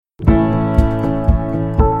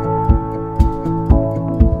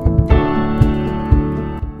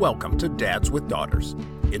Welcome to Dads with Daughters.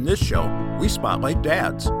 In this show, we spotlight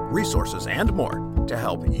dads, resources, and more to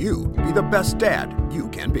help you be the best dad you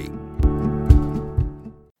can be.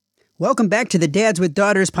 Welcome back to the Dads with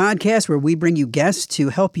Daughters podcast, where we bring you guests to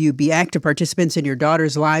help you be active participants in your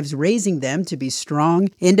daughters' lives, raising them to be strong,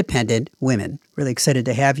 independent women. Really excited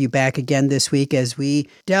to have you back again this week as we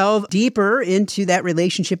delve deeper into that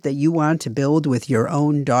relationship that you want to build with your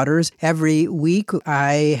own daughters. Every week,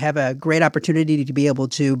 I have a great opportunity to be able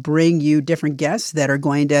to bring you different guests that are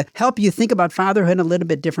going to help you think about fatherhood in a little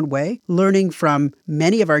bit different way, learning from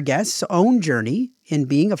many of our guests' own journey in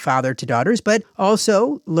being a father to daughters, but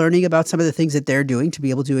also learning about some of the things that they're doing to be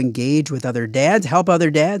able to engage with other dads, help other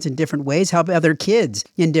dads in different ways, help other kids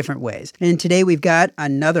in different ways. And today we've got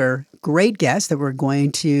another great guest that we're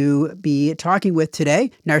going to be talking with today.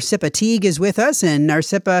 Narsippa Teague is with us, and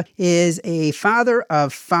Narsippa is a father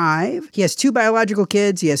of 5. He has 2 biological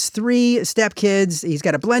kids. He has 3 stepkids. He's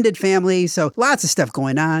got a blended family, so lots of stuff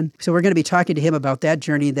going on. So we're going to be talking to him about that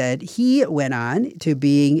journey that he went on to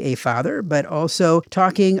being a father, but also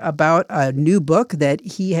talking about a new book that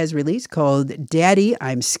he has released called Daddy,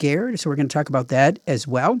 I'm Scared. So we're going to talk about that as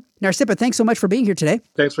well. Narsippa, thanks so much for being here today.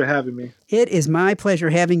 Thanks for having me. It is my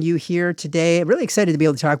pleasure having you here today. I'm really excited to be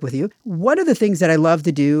able to talk with you. One of the things that I love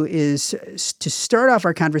to do is to start off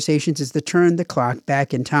our conversations is to turn the clock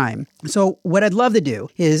back in time. So what I'd love to do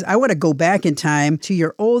is I want to go back in time to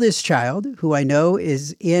your oldest child, who I know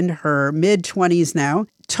is in her mid-20s now.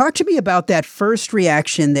 Talk to me about that first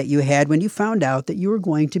reaction that you had when you found out that you were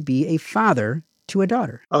going to be a father to a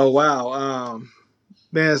daughter. Oh, wow.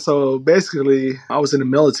 Man, so basically, I was in the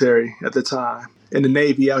military at the time, in the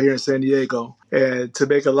Navy out here in San Diego. And to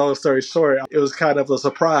make a long story short, it was kind of a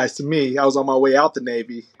surprise to me. I was on my way out the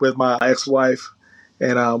Navy with my ex-wife,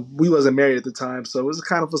 and we wasn't married at the time. So it was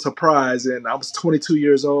kind of a surprise. And I was 22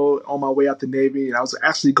 years old on my way out the Navy, and I was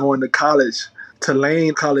actually going to college,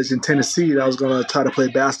 Tulane College in Tennessee. I was going to try to play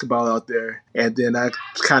basketball out there. And then I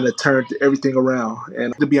kind of turned everything around.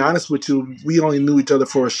 And to be honest with you, we only knew each other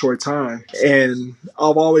for a short time. And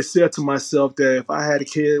I've always said to myself that if I had a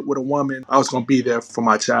kid with a woman, I was going to be there for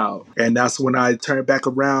my child. And that's when I turned back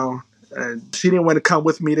around. And she didn't want to come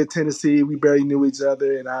with me to Tennessee. We barely knew each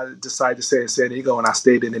other. And I decided to stay in San Diego. And I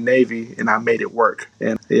stayed in the Navy. And I made it work.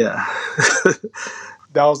 And yeah.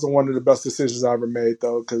 That was one of the best decisions I ever made,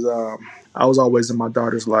 though, because I was always in my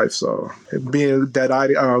daughter's life. So being that I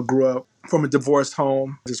grew up from a divorced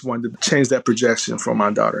home, I just wanted to change that projection for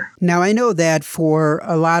my daughter. Now, I know that for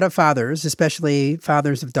a lot of fathers, especially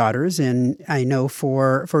fathers of daughters, and I know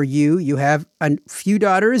for you, you have a few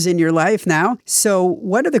daughters in your life now. So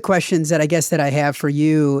one of the questions that I guess that I have for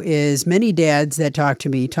you is many dads that talk to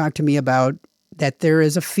me about that there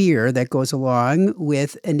is a fear that goes along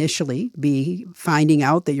with initially finding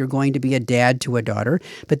out that you're going to be a dad to a daughter.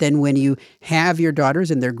 But then when you have your daughters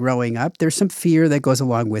and they're growing up, there's some fear that goes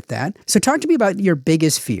along with that. So talk to me about your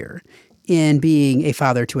biggest fear in being a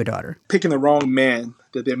father to a daughter. Picking the wrong man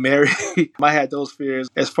that they marry. I had those fears.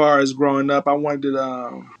 As far as growing up, I wanted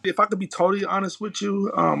if I could be totally honest with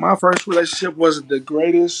you, my first relationship wasn't the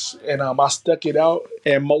greatest, and I stuck it out.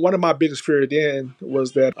 And one of my biggest fears then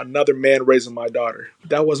was that another man raising my daughter.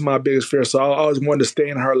 That was my biggest fear. So I always wanted to stay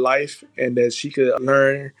in her life and that she could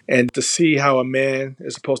learn and to see how a man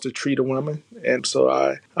is supposed to treat a woman. And so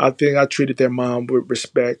I think I treated their mom with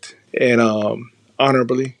respect and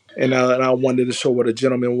honorably. And I wanted to show what a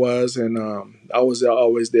gentleman was, and I was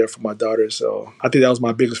always there for my daughter. So I think that was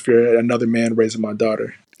my biggest fear, another man raising my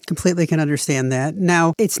daughter. Completely can understand that.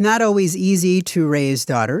 Now, it's not always easy to raise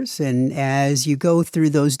daughters, and as you go through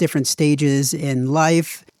those different stages in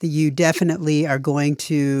life, you definitely are going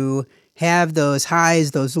to have those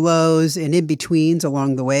highs, those lows, and in-betweens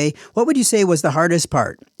along the way. What would you say was the hardest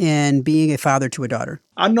part in being a father to a daughter?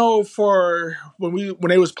 I know for when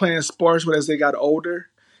they was playing sports, as they got older,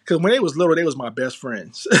 because when they was little, they was my best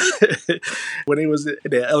friends. When they was at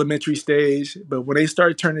the elementary stage, but when they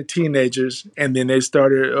started turning teenagers and then they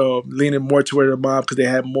started leaning more toward their mom because they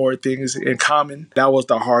had more things in common, that was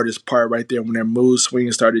the hardest part right there when their mood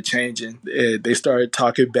swings started changing. They started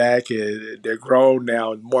talking back and they're grown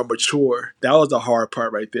now and more mature. That was the hard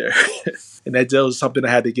part right there. And that was something I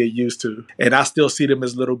had to get used to. And I still see them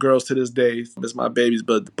as little girls to this day, as my babies.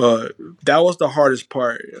 But that was the hardest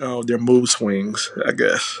part, their mood swings, I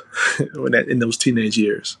guess, in those teenage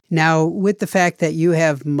years. Now, with the fact that you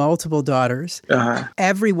have multiple daughters,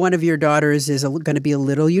 every one of your daughters is going to be a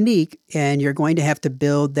little unique, and you're going to have to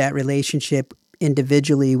build that relationship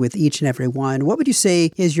individually with each and every one. What would you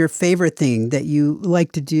say is your favorite thing that you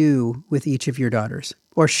like to do with each of your daughters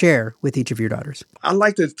or share with each of your daughters? I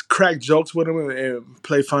like to crack jokes with them and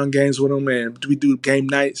play fun games with them, and we do game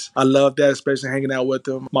nights. I love that, especially hanging out with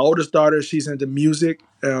them. My oldest daughter, she's into music.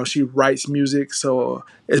 She writes music, so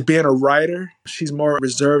as being a writer, she's more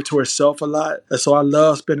reserved to herself a lot. And so I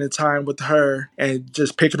love spending time with her and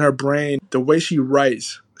just picking her brain. The way she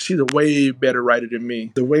writes, she's a way better writer than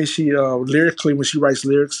me. The way she, lyrically, when she writes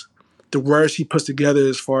lyrics, the words she puts together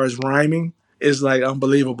as far as rhyming, is like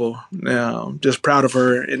unbelievable. Just proud of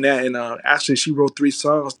her in that. And actually, she wrote 3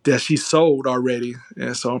 songs that she sold already.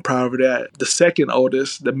 And so I'm proud of that. The second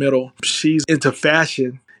oldest, the middle, she's into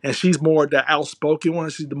fashion. And she's more the outspoken one.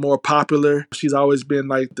 She's the more popular. She's always been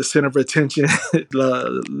like the center of attention,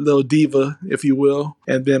 the little diva, if you will.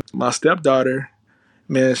 And then my stepdaughter,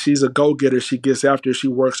 man, she's a go-getter. She gets after it. She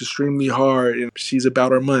works extremely hard, and she's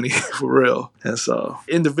about her money, for real. And so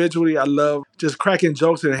individually, I love just cracking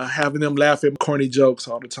jokes and having them laugh at corny jokes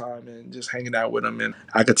all the time and just hanging out with them. And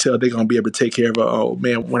I could tell they're going to be able to take care of her, oh,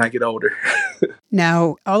 man, when I get older.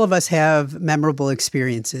 Now, all of us have memorable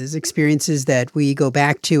experiences that we go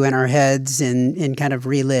back to in our heads and kind of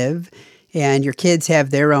relive. And your kids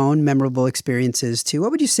have their own memorable experiences too.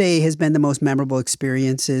 What would you say has been the most memorable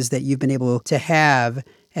experiences that you've been able to have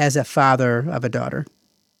as a father of a daughter?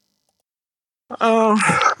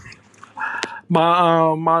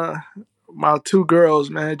 My 2 girls,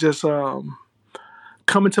 man, just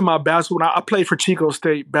coming to my basketball. I played for Chico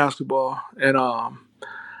State basketball, and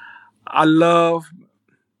I love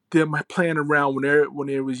them playing around when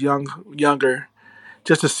they was younger.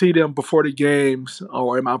 Just to see them before the games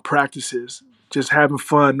or in my practices, just having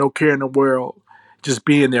fun, no care in the world, just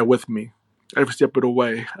being there with me every step of the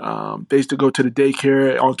way. They used to go to the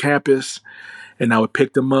daycare on campus, and I would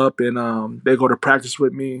pick them up, and they go to practice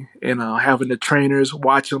with me, and having the trainers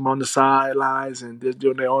watch them on the sidelines and just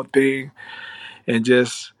doing their own thing, and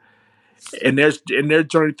just in their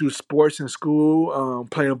journey through sports and school,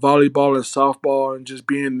 playing volleyball and softball, and just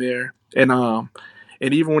being there,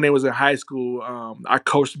 and even when they was in high school, I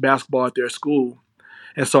coached basketball at their school,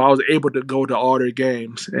 and so I was able to go to all their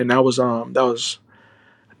games, and that was a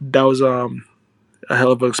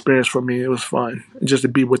hell of an experience for me. It was fun just to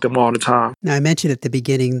be with them all the time. Now, I mentioned at the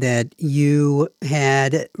beginning that you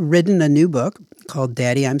had written a new book called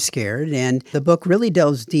Daddy, I'm Scared, and the book really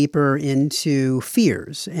delves deeper into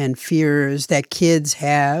fears that kids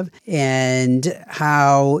have and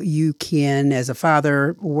how you can, as a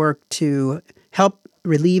father, work to help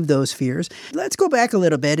relieve those fears. Let's go back a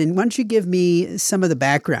little bit, and why don't you give me some of the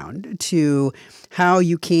background to how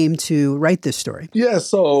you came to write this story? Yeah,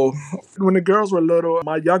 so when the girls were little,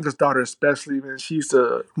 my youngest daughter especially, man, she used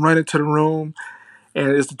to run into the room, and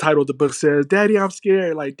it's the title of the book says, Daddy, I'm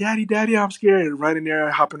scared. Like, Daddy, I'm scared. And run in there,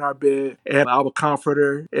 hop in our bed, and I would comfort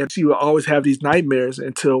her. And she would always have these nightmares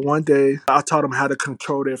until one day I taught them how to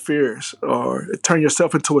control their fears or turn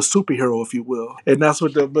yourself into a superhero, if you will. And that's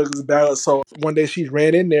what the book is about. So one day she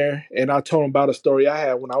ran in there, and I told them about a story I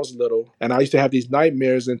had when I was little. And I used to have these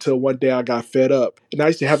nightmares until one day I got fed up. And I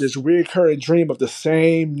used to have this recurring dream of the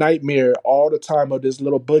same nightmare all the time of this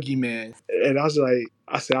little boogeyman. And I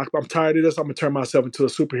said, I'm tired of this. I'm going to turn myself into a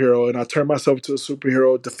superhero. And I turned myself into a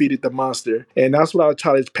superhero, defeated the monster. And that's what I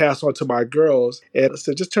try to pass on to my girls. And I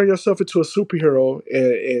said, just turn yourself into a superhero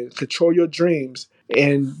and control your dreams.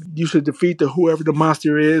 And you should defeat whoever the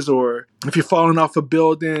monster is. Or if you're falling off a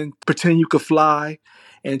building, pretend you could fly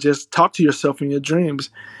and just talk to yourself in your dreams.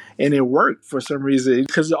 And it worked for some reason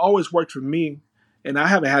because it always worked for me. And I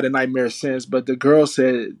haven't had a nightmare since. But the girl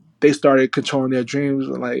said they started controlling their dreams.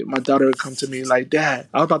 Like, my daughter would come to me like, Dad,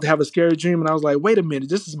 I was about to have a scary dream. And I was like, wait a minute,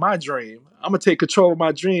 this is my dream. I'm going to take control of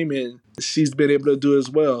my dream. And she's been able to do it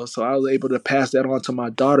as well. So I was able to pass that on to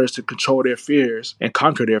my daughters to control their fears and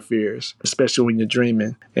conquer their fears, especially when you're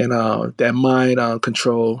dreaming. And that mind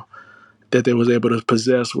control that they was able to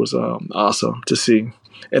possess was awesome to see.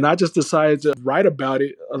 And I just decided to write about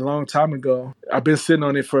it a long time ago. I've been sitting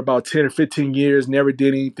on it for about 10 or 15 years, never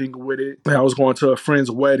did anything with it. And I was going to a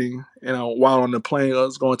friend's wedding, and while on the plane, I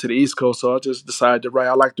was going to the East Coast, so I just decided to write.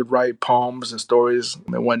 I like to write poems and stories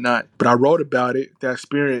and whatnot. But I wrote about it, that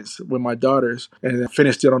experience with my daughters, and I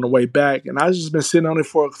finished it on the way back. And I've just been sitting on it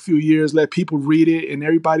for a few years, let people read it, and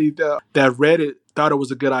everybody that read it thought it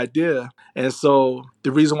was a good idea. And so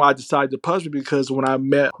the reason why I decided to publish it, because when I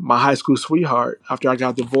met my high school sweetheart, after I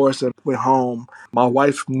got divorced and went home, my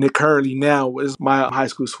wife, currently now, is my high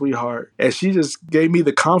school sweetheart. And she just gave me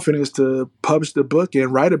the confidence to publish the book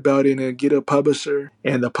and write about it and get a publisher.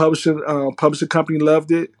 And the publishing company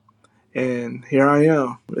loved it. And here I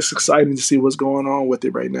am. It's exciting to see what's going on with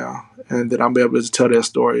it right now. And that I'm able to tell that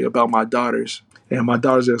story about my daughters. And my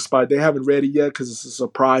daughters are inspired. They haven't read it yet because it's a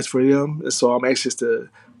surprise for them. And so I'm anxious to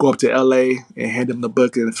go up to LA and hand them the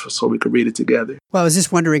book and so we could read it together. Well, I was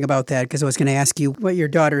just wondering about that because I was going to ask you what your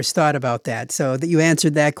daughters thought about that. So that you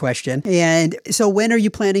answered that question. And so when are you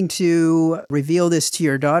planning to reveal this to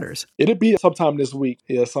your daughters? It'll be sometime this week.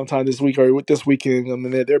 Yeah, sometime this week or this weekend. I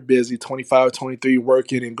mean, they're busy, 25, 23,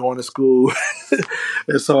 working and going to school.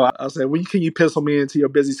 And so I said, when can you pencil me into your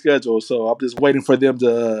busy schedule? So I'm just waiting for them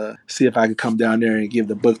to see if I can come down there and give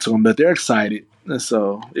the book to them. But they're excited. And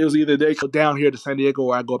so it was either they go down here to San Diego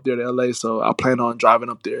or I go up there to LA. So I plan on driving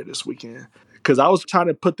up there this weekend. Because I was trying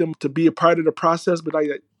to put them to be a part of the process, but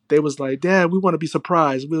they was like, Dad, we want to be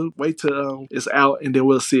surprised. We'll wait till it's out and then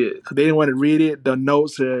we'll see it. They didn't want to read it, the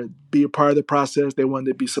notes, or be a part of the process. They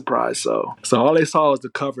wanted to be surprised. So all they saw was the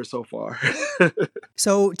cover so far.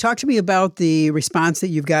 So talk to me about the response that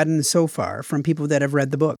you've gotten so far from people that have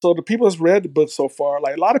read the book. So the people that's read the book so far,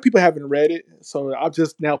 like a lot of people haven't read it. So I've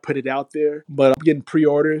just now put it out there. But I'm getting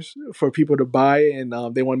pre-orders for people to buy it.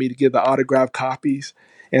 And they want me to give the autographed copies.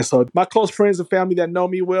 And so my close friends and family that know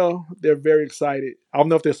me well, they're very excited. I don't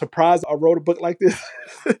know if they're surprised I wrote a book like this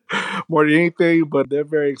more than anything, but they're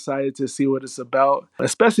very excited to see what it's about.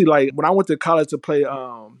 Especially like when I went to college to play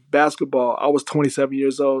basketball, I was 27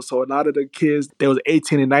 years old. So a lot of the kids, they was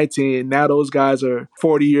 18 and 19. And now those guys are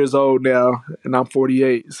 40 years old now, and I'm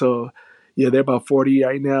 48. So yeah, they're about 40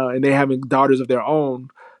 right now, and they having daughters of their own.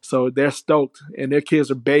 So they're stoked, and their kids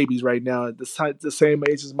are babies right now, the same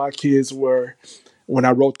age as my kids were when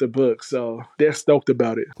I wrote the book. So they're stoked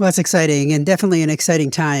about it. Well, that's exciting and definitely an exciting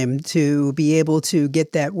time to be able to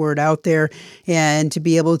get that word out there and to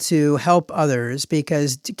be able to help others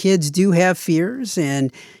because kids do have fears.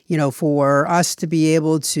 And, you know, for us to be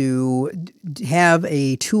able to have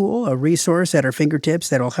a tool, a resource at our fingertips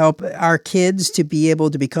that'll help our kids to be able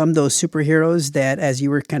to become those superheroes that, as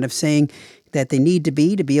you were kind of saying, that they need to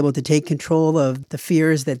be able to take control of the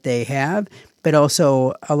fears that they have, but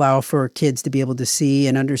also allow for kids to be able to see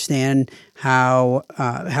and understand how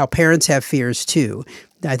parents have fears too.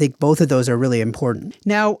 I think both of those are really important.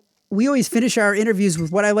 Now, we always finish our interviews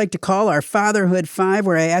with what I like to call our Fatherhood 5,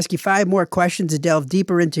 where I ask you 5 more questions to delve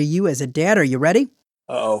deeper into you as a dad. Are you ready?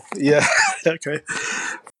 Uh-oh. Yeah. Okay.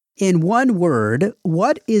 In one word,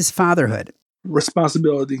 what is fatherhood?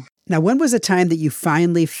 Responsibility. Now, when was a time that you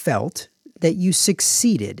finally felt that you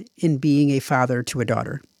succeeded in being a father to a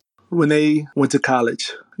daughter? When they went to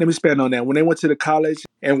college. Let me expand on that. When they went to the college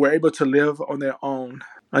and were able to live on their own,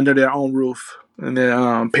 under their own roof, and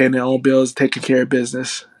they're paying their own bills, taking care of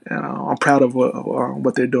business. And I'm proud of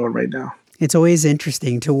what they're doing right now. It's always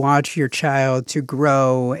interesting to watch your child to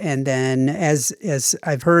grow. And then as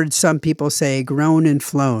I've heard some people say, grown and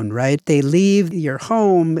flown, right? They leave your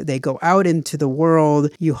home, they go out into the world.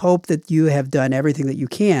 You hope that you have done everything that you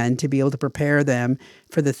can to be able to prepare them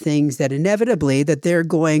for the things that inevitably that they're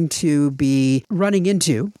going to be running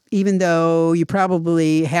into, even though you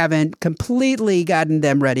probably haven't completely gotten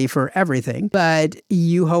them ready for everything. But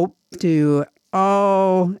you hope to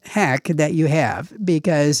all heck that you have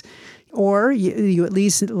because or you at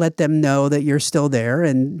least let them know that you're still there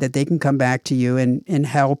and that they can come back to you and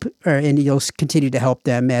help, and you'll continue to help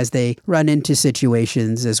them as they run into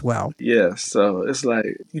situations as well. Yeah, so it's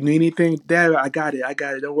like, you need anything? Dad, I got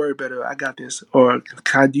it. Don't worry about it. I got this. Or,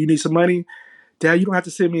 do you need some money? Dad, you don't have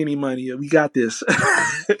to send me any money. We got this.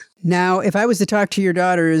 Now, if I was to talk to your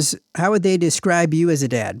daughters, how would they describe you as a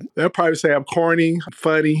dad? They'll probably say I'm corny, I'm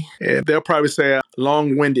funny, and they'll probably say I'm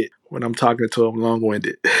long-winded when I'm talking to them,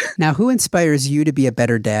 long-winded. Now, who inspires you to be a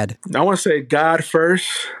better dad? I want to say God first,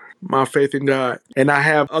 my faith in God. And I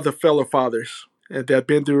have other fellow fathers that have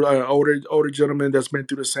been through, older gentlemen that's been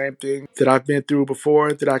through the same thing that I've been through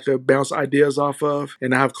before, that I could bounce ideas off of.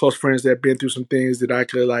 And I have close friends that have been through some things that I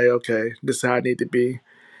could okay, this is how I need to be.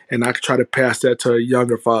 And I could try to pass that to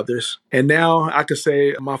younger fathers. And now I could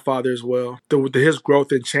say my father as well, his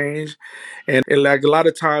growth and change. And like a lot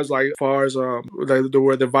of times, like as far as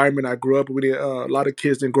the environment I grew up, a lot of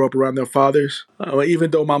kids didn't grow up around their fathers.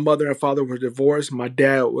 Even though my mother and father were divorced, my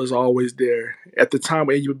dad was always there. At the time,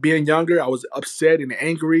 being younger, I was upset and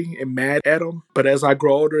angry and mad at him. But as I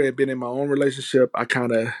grow older and been in my own relationship, I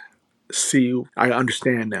kind of I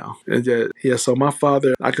understand now. And so my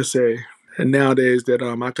father, I could say, and nowadays that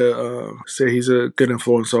I could say he's a good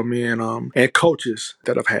influence on me and coaches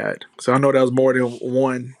that I've had. So I know that was more than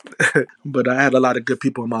one, but I had a lot of good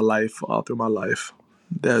people in my life all through my life.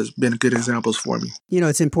 that has been good examples for me.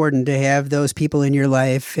 It's important to have those people in your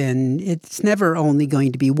life, and it's never only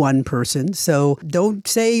going to be one person. So don't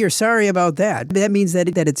say you're sorry about that. That means that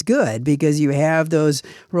it's good because you have those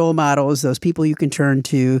role models, those people you can turn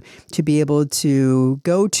to be able to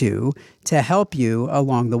go to help you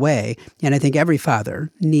along the way. And I think every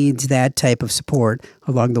father needs that type of support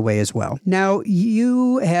along the way as well. Now,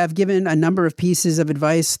 you have given a number of pieces of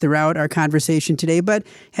advice throughout our conversation today, but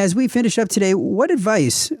as we finish up today, what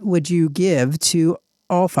advice would you give to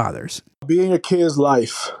all fathers? Be in your kids'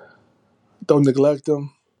 life. Don't neglect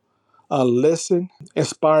them. Listen.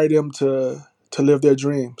 Inspire them to live their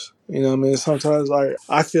dreams. You know what I mean? Sometimes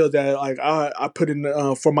I feel that I put in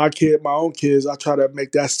for my own kids, I try to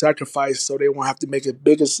make that sacrifice so they won't have to make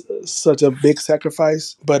such a big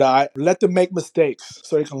sacrifice. But I let them make mistakes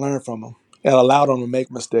so they can learn from them and allow them to make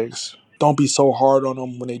mistakes. Don't be so hard on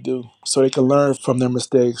them when they do, so they can learn from their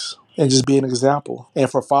mistakes and just be an example. And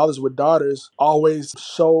for fathers with daughters, always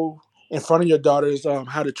show in front of your daughters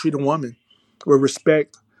how to treat a woman with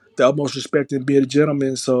respect, the utmost respect, and be a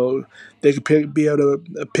gentleman, so they could be able to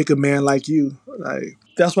pick a man like you.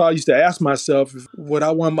 That's why I used to ask myself, would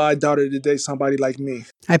I want my daughter to date somebody like me?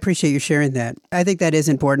 I appreciate you sharing that. I think that is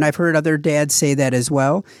important. I've heard other dads say that as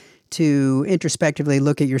well, to introspectively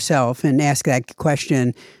look at yourself and ask that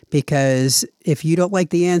question, because if you don't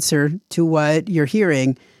like the answer to what you're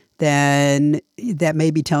hearing, then that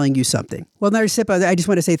may be telling you something. Well, Narsippa, I just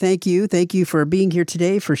want to say thank you. Thank you for being here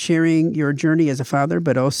today, for sharing your journey as a father,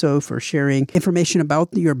 but also for sharing information about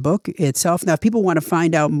your book itself. Now, if people want to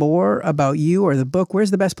find out more about you or the book,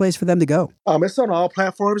 where's the best place for them to go? It's on all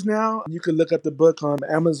platforms now. You can look up the book on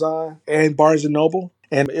Amazon and Barnes & Noble.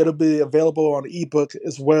 And it'll be available on ebook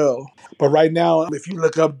as well. But right now, if you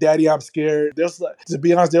look up Daddy, I'm Scared, to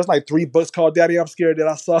be honest, there's like 3 books called Daddy, I'm Scared that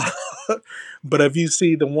I saw. But if you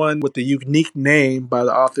see the one with the unique name by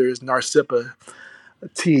the author is Narsippa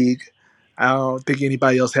Teague, I don't think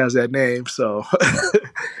anybody else has that name. So,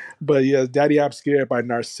 but yes, Daddy, I'm Scared by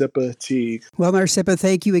Narsippa Teague. Well, Narsippa,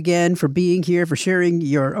 thank you again for being here, for sharing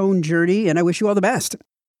your own journey, and I wish you all the best.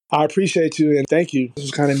 I appreciate you, and thank you. This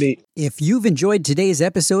was kind of neat. If you've enjoyed today's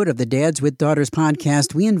episode of the Dads with Daughters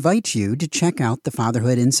podcast, we invite you to check out the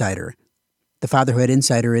Fatherhood Insider. The Fatherhood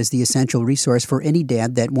Insider is the essential resource for any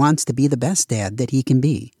dad that wants to be the best dad that he can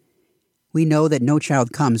be. We know that no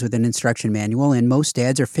child comes with an instruction manual, and most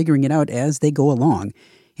dads are figuring it out as they go along.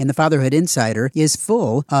 And the Fatherhood Insider is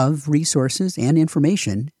full of resources and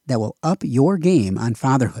information that will up your game on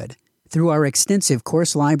fatherhood. Through our extensive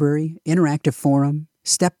course library, interactive forum,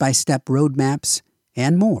 step-by-step roadmaps,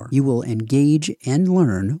 and more, you will engage and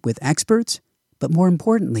learn with experts, but more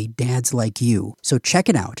importantly, dads like you. So check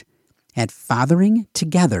it out at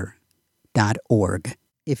fatheringtogether.org.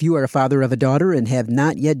 If you are a father of a daughter and have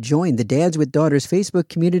not yet joined the Dads with Daughters Facebook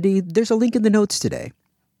community, there's a link in the notes today.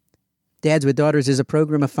 Dads with Daughters is a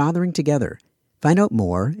program of Fathering Together. Find out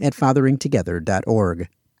more at fatheringtogether.org.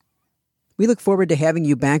 We look forward to having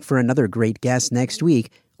you back for another great guest next week,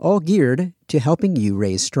 all geared to helping you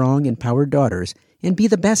raise strong, empowered daughters and be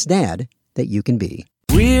the best dad that you can be.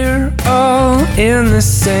 We're all in the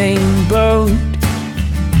same boat,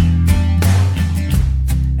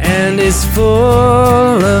 and it's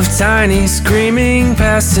full of tiny screaming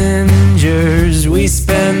passengers. We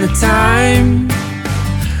spend the time,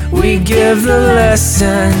 we give the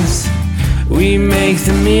lessons, we make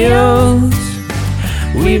the meals,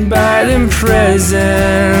 we buy them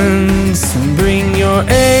presents. Bring your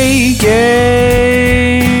A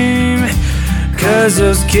game, 'cause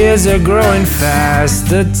those kids are growing fast.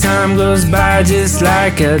 The time goes by just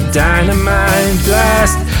like a dynamite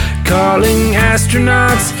blast. Calling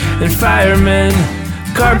astronauts and firemen,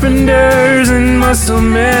 carpenters and muscle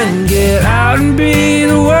men. Get out and be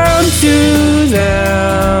the world to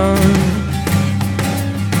them.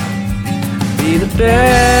 Be the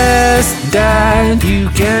best dad you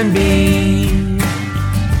can be.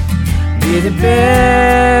 Be the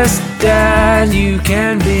best dad you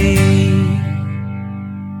can be.